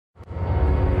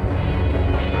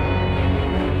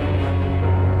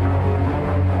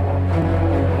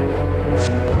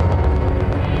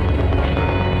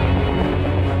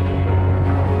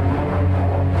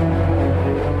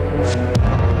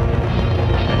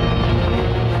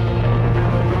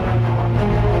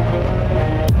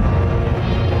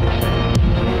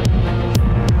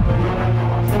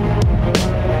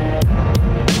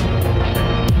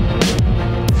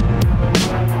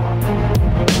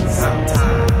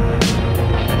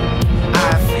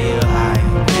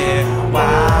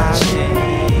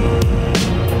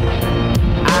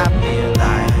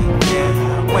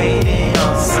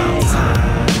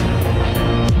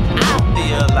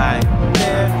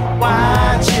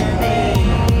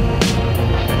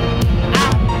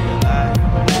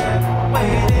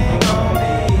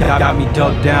Got me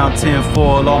ducked down,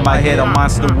 10-4 on my head. A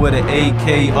monster with an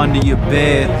AK under your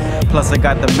bed. Plus I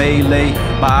got the melee,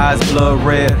 my eyes blood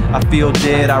red. I feel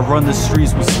dead, I run the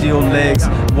streets with steel legs.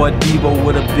 What Debo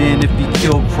would have been if he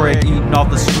killed Craig. Eating off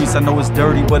the streets, I know it's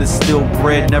dirty, but it's still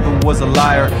bread. Never was a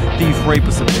liar, thief,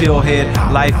 rapist, a pillhead.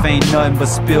 Life ain't nothing but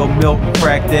spilled milk and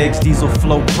cracked eggs. Diesel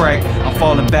flow crack, I'm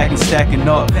falling back and stacking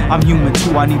up. I'm human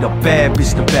too, I need a bad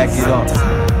bitch to back it up.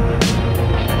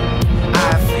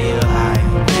 I feel like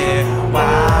they're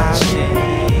watching me.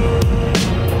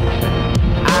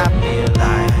 I feel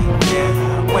like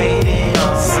they're waiting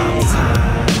on me.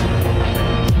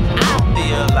 I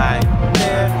feel like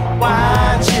they're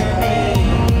watching me.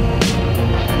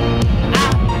 I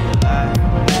feel like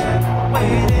they're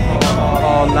waiting on me.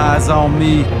 All eyes on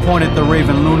me, point at the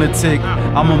raving lunatic.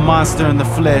 I'm a monster in the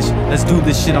flesh, let's do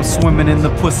this shit. I'm swimming in the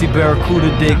pussy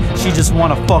barracuda dick. She just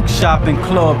wanna fuck shop and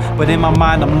club, but in my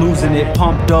mind I'm losing it.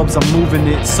 Pump dubs, I'm moving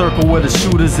it. Circle where the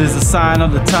shooters is a sign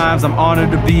of the times. I'm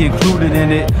honored to be included in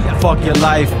it. Fuck your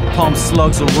life, pump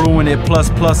slugs will ruin it. Plus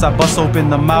I bust open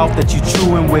the mouth that you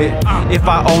chewing with. If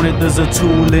I own it, there's a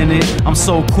tool in it. I'm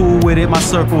so cool with it, my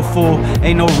circle full,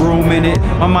 ain't no room in it.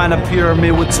 My mind a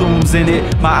pyramid with tombs in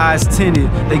it. My eyes tinted,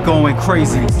 they going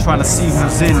crazy, trying to see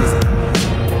who's in it.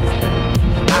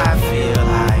 I feel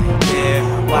like they're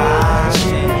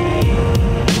watching me.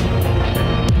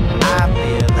 I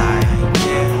feel like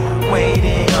they're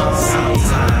waiting on me.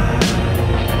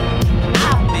 I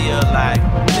feel like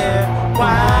they're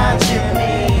watching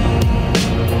me.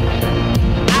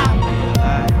 I feel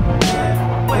like they're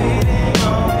waiting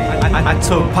on me. I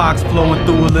took Pox blowing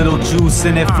through a little juice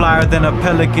in it. Flyer than a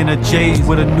pelican, a J's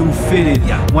with a new fitted.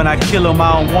 When I kill him,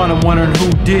 I don't want him wondering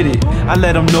who did it. I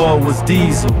let him know it was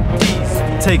Diesel.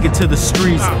 Take it to the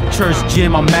streets, church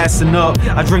gym, I'm massing up.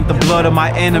 I drink the blood of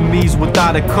my enemies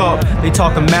without a cup. They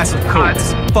talking massive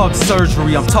cuts, fuck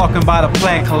surgery. I'm talking about a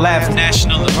planned collapse,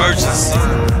 national emergency.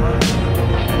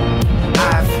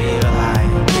 I feel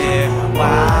like they're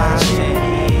watching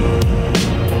me.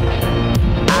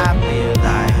 I feel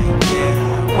like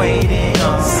they're waiting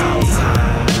on me.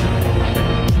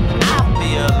 I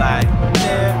feel like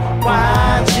they're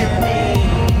watching me.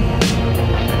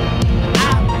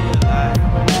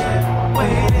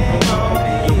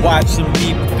 Watching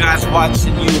me, but God's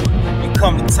watching you. You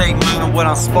come to take mine of what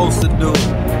I'm supposed to do.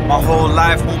 My whole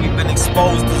life, homie, been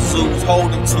exposed to zoos,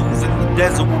 holding twos in the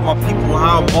desert with my people.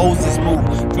 How Moses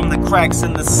moved from the cracks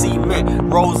in the cement,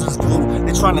 roses grew.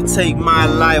 They trying to take my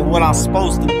life, what I'm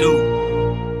supposed to do.